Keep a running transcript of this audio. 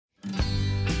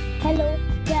Hello,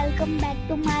 welcome back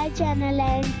to my channel,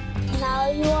 and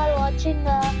now you are watching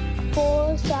a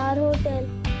 4-star hotel.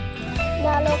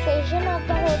 The location of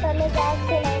the hotel is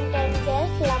excellent and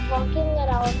guests love walking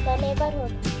around the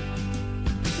neighborhood.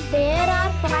 There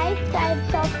are 5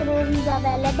 types of rooms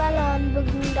available on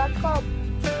booking.com.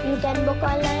 You can book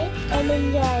online and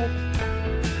enjoy it.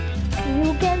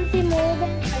 You can see more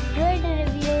than 100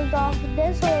 reviews of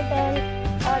this hotel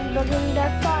on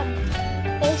booking.com.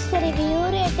 Its review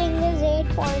rating is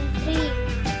 8.3,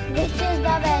 which is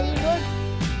the very good.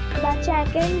 The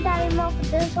check-in time of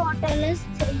this hotel is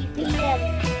 3 p.m.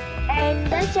 and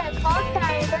the check-out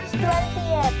time is 12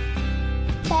 p.m.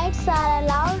 Pets are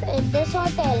allowed in this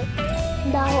hotel.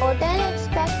 The hotel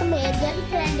accepts major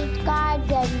credit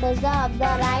cards and reserves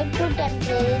the right to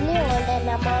temporarily hold an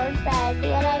amount prior to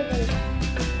arrival.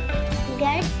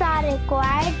 Guests are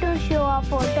required to show a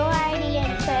photo ID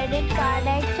and credit card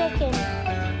at check-in.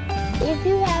 If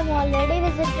you have already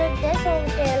visited this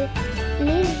hotel,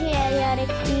 please share your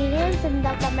experience in the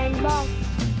comment box.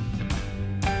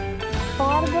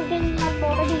 For booking or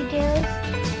more details,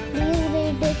 please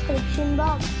read the description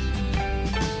box.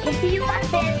 If you are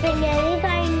facing any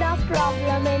kind of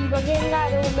problem in booking a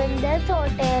room in this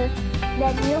hotel,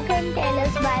 then you can tell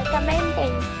us by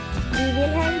commenting. We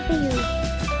will help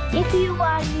you. If you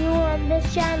are new on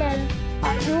this channel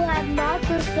or you have not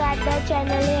subscribed the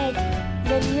channel yet,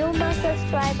 then you must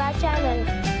subscribe our channel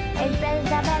and press the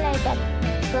bell icon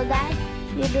so that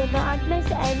you do not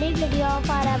miss any video of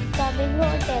our upcoming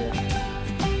hotel.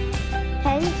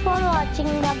 Thanks for watching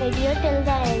the video till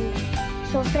the end.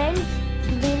 So friends,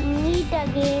 we'll meet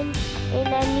again in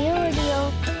a new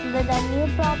video with a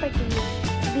new property.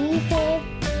 Be safe,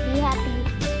 be happy.